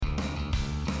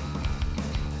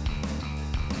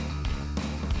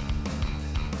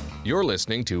You're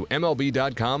listening to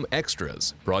MLB.com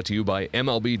Extras, brought to you by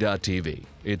MLB.tv.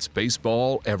 It's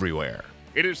baseball everywhere.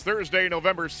 It is Thursday,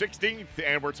 November 16th,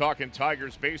 and we're talking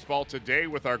Tigers baseball today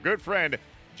with our good friend,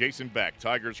 Jason Beck,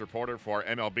 Tigers reporter for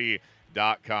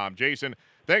MLB.com. Jason,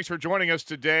 thanks for joining us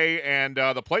today, and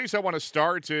the place I want to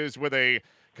start is with a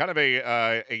kind of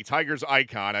a Tigers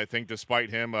icon, I think, despite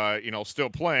him,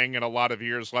 still playing and a lot of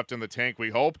years left in the tank,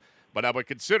 we hope. But I would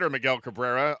consider Miguel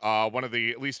Cabrera one of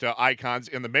the, at least, icons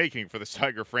in the making for the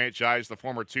Tiger franchise, the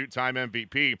former two-time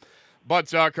MVP. But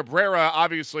Cabrera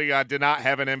obviously did not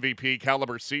have an MVP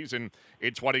caliber season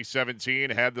in 2017,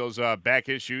 had those back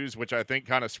issues, which I think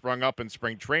kind of sprung up in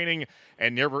spring training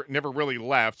and never really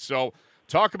left. So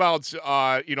talk about,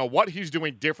 what he's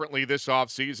doing differently this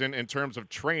offseason in terms of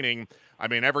training. I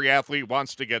mean, every athlete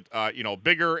wants to get,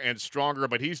 bigger and stronger,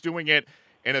 but he's doing it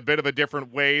in a bit of a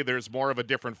different way. There's more of a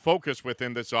different focus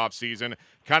within this offseason.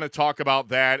 Kind of talk about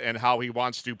that and how he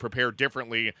wants to prepare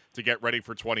differently to get ready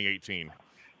for 2018.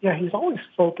 Yeah, he's always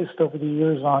focused over the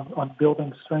years on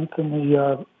building strength in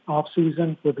the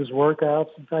off-season with his workouts.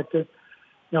 In fact, it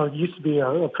used to be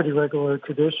a pretty regular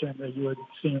tradition that you would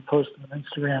see him post on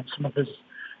Instagram some of his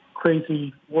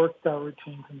crazy workout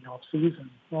routines in the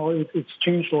off-season. Well, it's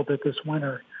changed a little bit this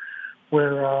winter,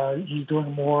 where he's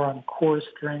doing more on core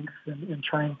strength and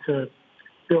trying to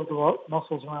build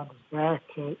muscles around his back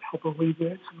to help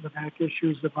alleviate some of the back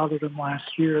issues that bothered him last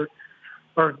year,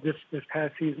 or this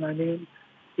past season, I mean.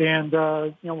 And,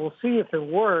 we'll see if it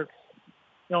works.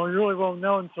 We really won't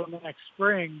know until next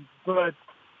spring. But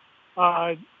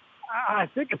I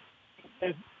think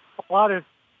it's a lot of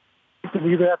things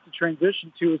we either have to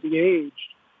transition to as he aged.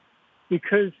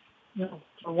 Because,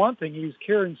 for one thing, he was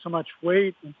carrying so much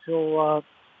weight until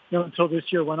this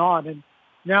year went on. And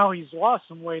now he's lost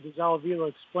some weight, as Alavila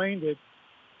explained it.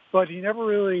 But he never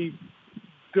really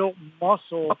built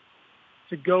muscle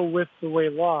to go with the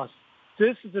weight loss.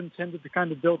 This is intended to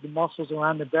kind of build the muscles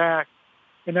around the back.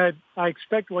 And I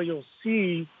expect what you'll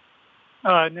see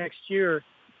next year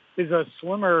is a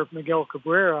slimmer Miguel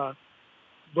Cabrera,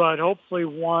 but hopefully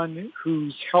one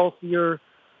who's healthier, a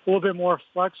little bit more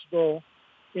flexible,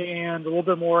 and a little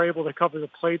bit more able to cover the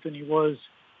plate than he was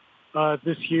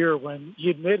this year, when he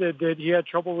admitted that he had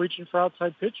trouble reaching for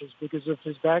outside pitches because of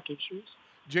his back issues.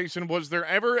 Jason, was there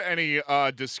ever any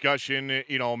discussion,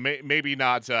 maybe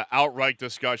not outright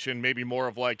discussion, maybe more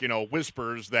of like,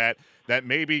 whispers that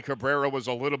maybe Cabrera was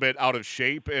a little bit out of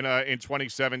shape in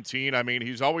 2017? I mean,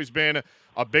 he's always been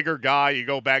a bigger guy. You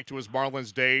go back to his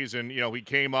Marlins days, and, he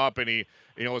came up and he,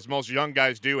 as most young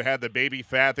guys do, had the baby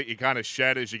fat that you kind of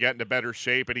shed as you get into better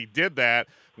shape, and he did that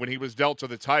when he was dealt to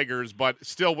the Tigers. But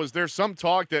still, was there some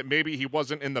talk that maybe he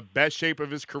wasn't in the best shape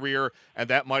of his career, and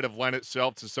that might have lent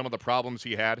itself to some of the problems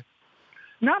he had?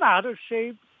 Not out of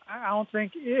shape. I don't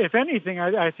think. If anything,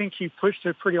 I think he pushed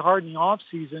it pretty hard in the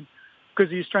offseason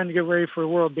because he was trying to get ready for a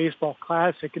World Baseball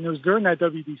Classic. And it was during that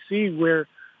WBC where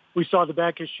we saw the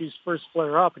back issues first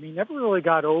flare up, and he never really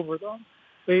got over them.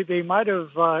 They might have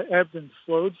ebbed and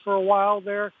flowed for a while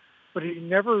there, but he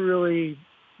never really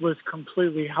was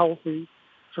completely healthy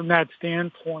from that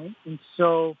standpoint. And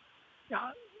so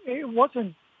it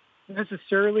wasn't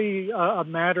necessarily a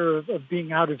matter of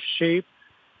being out of shape.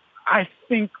 I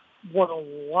think what a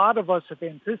lot of us have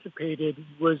anticipated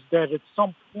was that at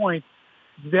some point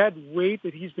that weight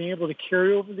that he's been able to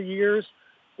carry over the years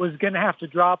was going to have to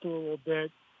drop a little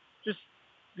bit, just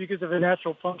because of a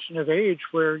natural function of age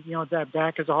where, that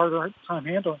back is a harder time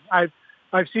handling. I've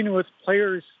seen it with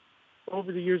players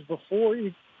over the years before,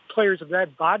 players of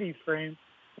that body frame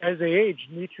as they age.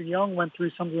 Dmitry Young went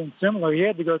through something similar. He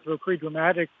had to go through a pretty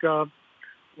dramatic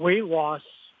weight loss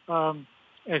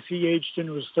as he aged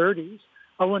into his 30s.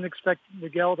 I wouldn't expect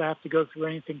Miguel to have to go through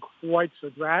anything quite so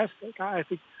drastic, I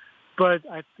think. But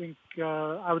I think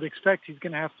I would expect he's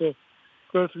going to have to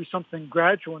go through something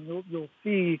gradual, and you'll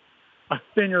see a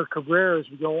thinner Cabrera as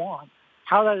we go on.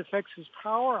 How that affects his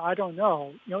power, I don't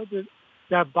know.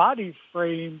 That body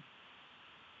frame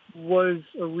was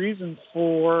a reason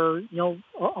for,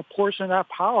 a portion of that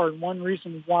power, and one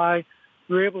reason why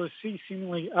we were able to see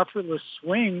seemingly effortless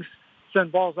swings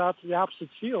send balls out to the opposite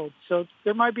field. So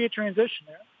there might be a transition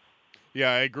there.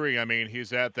 Yeah, I agree. I mean,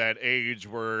 he's at that age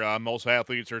where most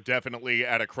athletes are definitely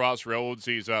at a crossroads.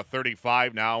 He's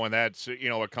 35 now, and that's,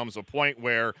 it comes a point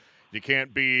where you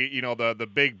can't be, the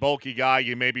big, bulky guy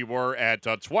you maybe were at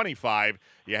 25.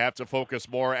 You have to focus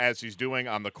more, as he's doing,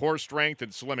 on the core strength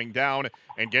and slimming down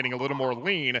and getting a little more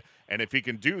lean. And if he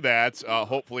can do that,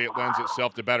 hopefully it lends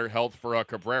itself to better health for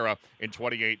Cabrera in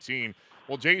 2018.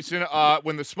 Well, Jason,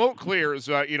 when the smoke clears,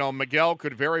 Miguel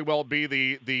could very well be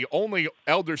the only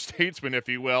elder statesman, if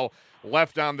you will,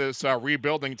 left on this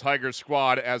rebuilding Tigers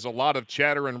squad, as a lot of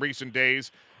chatter in recent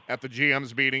days at the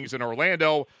GM's meetings in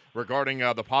Orlando regarding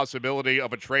the possibility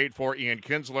of a trade for Ian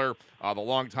Kinsler, the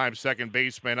longtime second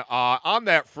baseman. On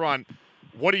that front,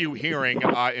 what are you hearing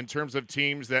in terms of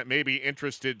teams that may be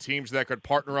interested, teams that could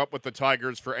partner up with the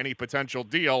Tigers for any potential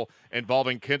deal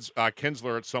involving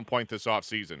Kinsler at some point this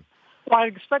offseason? Well, I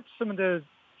expect some of the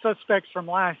suspects from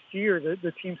last year,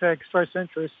 the teams that expressed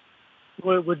interest,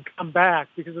 would come back,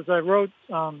 because as I wrote,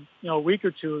 a week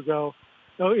or two ago,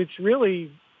 it's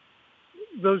really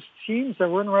those teams that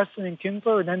were interested in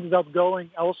Kinsler and ended up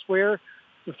going elsewhere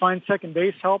to find second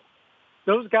base help.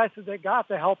 Those guys that got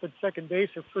the help at second base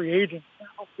are free agents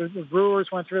now. The Brewers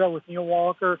went through that with Neil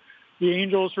Walker. The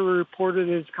Angels, who were reported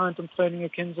as contemplating a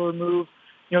Kinsler move,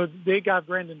 they got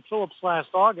Brandon Phillips last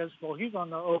August. Well, he's on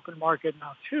the open market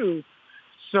now too.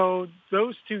 So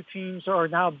those two teams are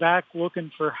now back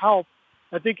looking for help.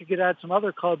 I think you could add some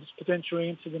other clubs potentially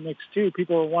into the mix too.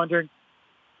 People are wondering,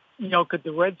 could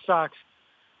the Red Sox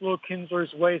look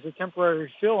Kinsler's way as a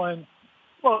temporary fill-in?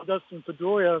 Well, Dustin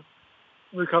Pedroia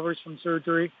recovers from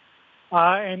surgery.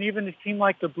 And even a team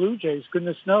like the Blue Jays,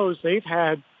 goodness knows, they've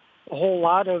had a whole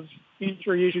lot of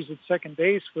injury issues at second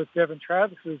base with Devin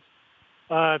Travis's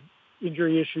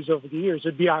injury issues over the years.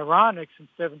 It'd be ironic, since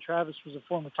Devin Travis was a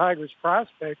former Tigers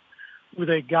prospect, who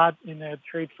they got in that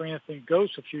trade for Anthony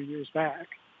Gose a few years back.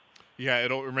 Yeah,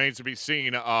 it remains to be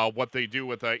seen what they do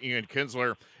with Ian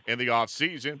Kinsler in the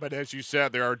offseason. But as you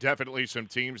said, there are definitely some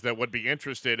teams that would be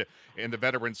interested in the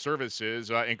veteran services,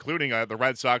 including the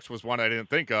Red Sox was one I didn't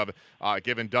think of,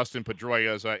 given Dustin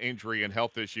Pedroia's injury and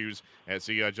health issues as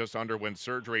he just underwent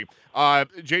surgery.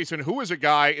 Jason,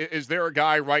 is there a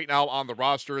guy right now on the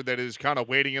roster that is kind of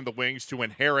waiting in the wings to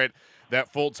inherit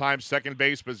that full-time second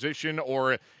base position,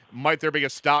 or might there be a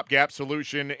stopgap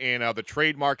solution in the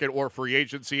trade market or free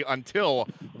agency until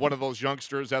one of those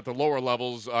youngsters at the lower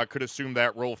levels could assume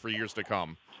that role for years to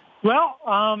come? Well,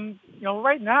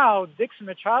 right now, Dixon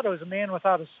Machado is a man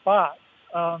without a spot.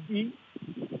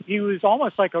 He was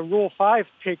almost like a Rule 5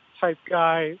 pick type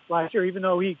guy last year, even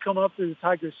though he'd come up through the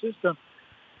Tigers system.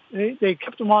 They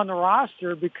kept him on the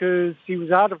roster because he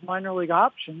was out of minor league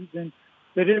options, and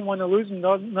they didn't want to lose him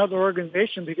to another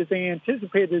organization because they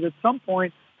anticipated at some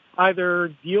point either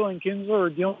dealing Kinsler or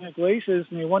dealing Iglesias,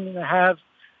 and they wanted to have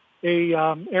a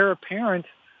heir apparent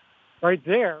right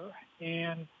there.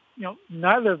 And,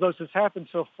 neither of those has happened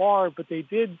so far, but they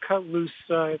did cut loose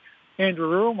Andrew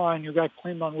Ruhlmeyer, who got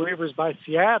claimed on waivers by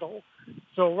Seattle.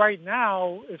 So right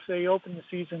now, if they open the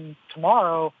season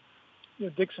tomorrow,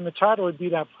 Dixon Machado would be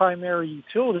that primary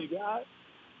utility guy.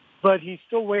 But he's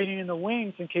still waiting in the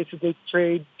wings in case they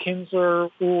trade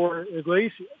Kinsler or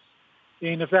Iglesias.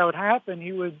 And if that would happen,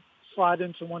 he would slide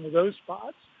into one of those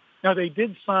spots. Now, they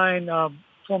did sign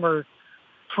former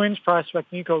Twins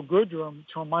prospect Nico Goodrum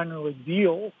to a minor league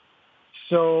deal,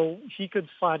 so he could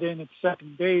slide in at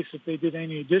second base if they did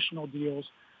any additional deals.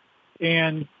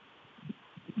 And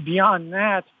beyond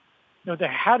that, they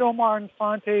had Omar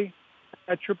Infante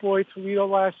at AAA Toledo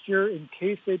last year in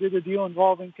case they did a deal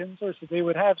involving Kinsler, so they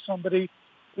would have somebody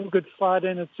who could slide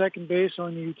in at second base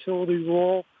on the utility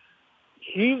role.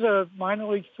 He's a minor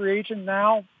league free agent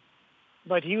now,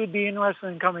 but he would be interested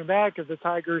in coming back if the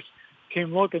Tigers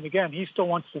came looking. Again, he still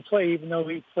wants to play, even though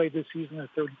he played this season at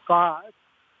 35.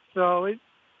 So it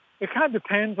kind of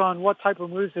depends on what type of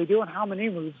moves they do and how many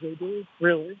moves they do,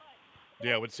 really.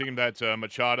 Yeah, it would seem that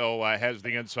Machado has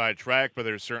the inside track, but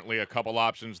there's certainly a couple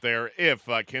options there. If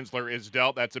Kinsler is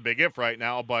dealt, that's a big if right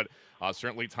now, but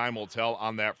certainly time will tell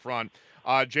on that front.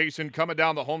 Jason, coming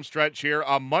down the home stretch here,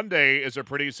 Monday is a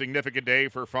pretty significant day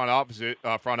for front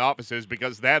offices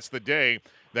because that's the day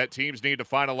that teams need to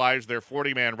finalize their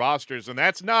 40-man rosters, and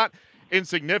that's not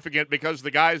insignificant because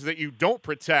the guys that you don't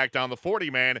protect on the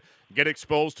 40-man get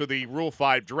exposed to the Rule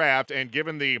 5 draft. And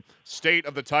given the state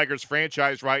of the Tigers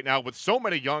franchise right now with so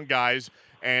many young guys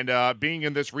and being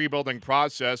in this rebuilding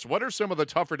process, what are some of the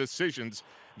tougher decisions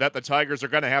that the Tigers are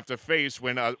going to have to face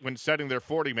when setting their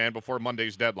 40-man before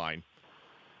Monday's deadline?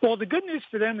 Well, the good news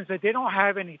for them is that they don't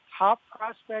have any top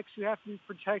prospects who have to be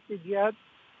protected yet.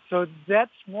 So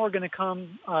that's more going to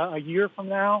come a year from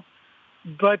now.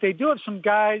 But they do have some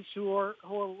guys who are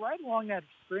right along that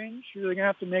fringe who they're going to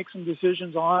have to make some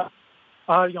decisions on.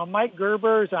 Mike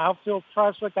Gerber is an outfield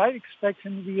prospect. I expect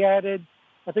him to be added.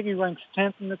 I think he ranks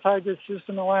 10th in the Tigers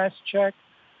system the last check.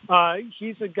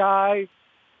 He's a guy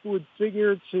who would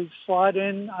figure to slot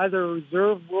in either a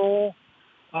reserve role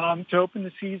to open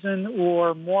the season,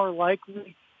 or more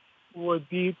likely would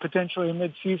be potentially a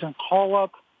midseason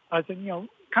call-up. I think,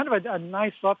 kind of a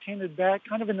nice left-handed back,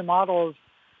 kind of in the model of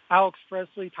Alex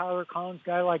Presley, Tyler Collins,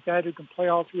 guy like that who can play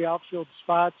all three outfield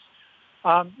spots.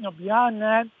 Beyond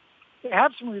that, they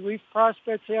have some relief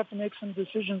prospects they have to make some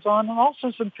decisions on, and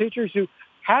also some pitchers who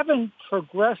haven't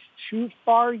progressed too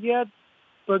far yet,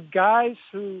 but guys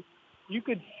who you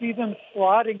could see them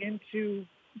slotting into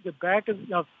the back of,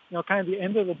 kind of the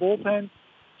end of the bullpen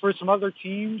for some other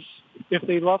teams if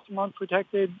they left them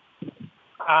unprotected.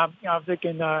 I'm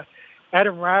thinking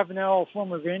Adam Ravenel, a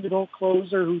former Vanderbilt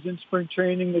closer who's in spring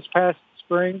training this past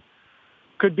spring,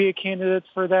 could be a candidate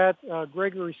for that.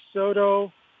 Gregory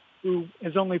Soto, who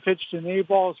has only pitched in A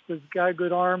balls, but has got a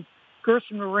good arm.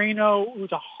 Gerson Moreno,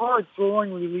 who's a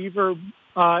hard-throwing reliever,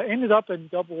 ended up in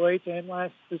Double-A to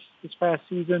end this past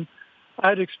season.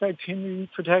 I'd expect him to be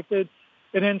protected.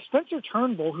 And then Spencer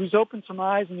Turnbull, who's opened some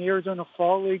eyes in the Arizona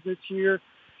Fall League this year.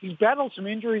 He's battled some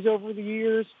injuries over the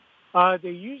years.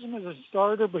 They use him as a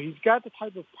starter, but he's got the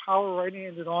type of power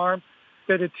right-handed arm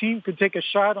that a team could take a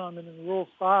shot on him in Rule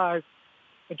 5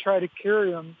 and try to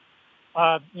carry him,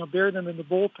 bury them in the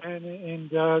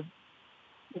bullpen and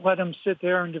let him sit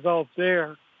there and develop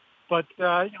there. But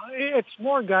it's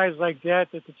more guys like that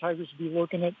the Tigers will be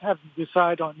looking at, have to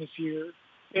decide on this year.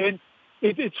 And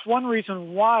it's one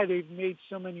reason why they've made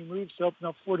so many moves to open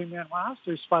up 40-man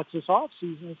roster spots this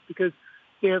offseason is because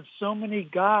they have so many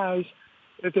guys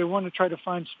that they want to try to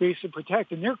find space to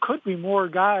protect. And there could be more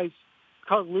guys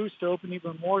cut loose to open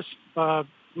even more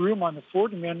room on the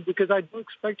 40-man because I do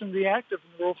expect them to be active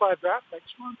in the Rule 5 draft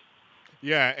next month.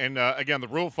 Yeah, and again, the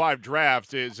Rule 5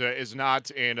 draft is not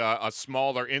a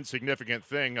small or insignificant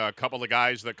thing. A couple of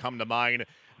guys that come to mind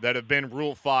that have been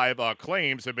Rule 5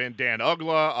 claims have been Dan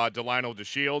Ugla, Delino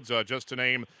DeShields, just to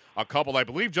name a couple. I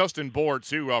believe Justin Bohr,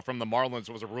 too, from the Marlins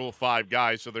was a Rule 5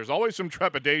 guy. So there's always some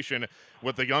trepidation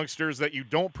with the youngsters that you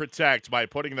don't protect by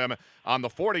putting them on the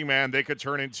 40-man. They could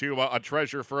turn into a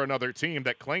treasure for another team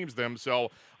that claims them. So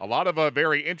a lot of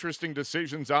very interesting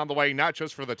decisions on the way, not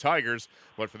just for the Tigers,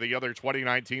 but for the other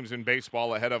 29 teams in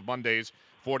baseball ahead of Monday's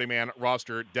 40-man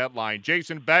roster deadline.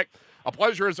 Jason Beck, a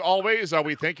pleasure as always.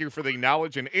 We thank you for the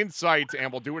knowledge and insight,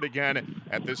 and we'll do it again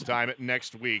at this time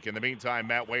next week. In the meantime,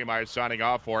 Matt Waymire signing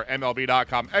off for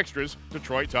MLB.com Extras,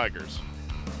 Detroit Tigers.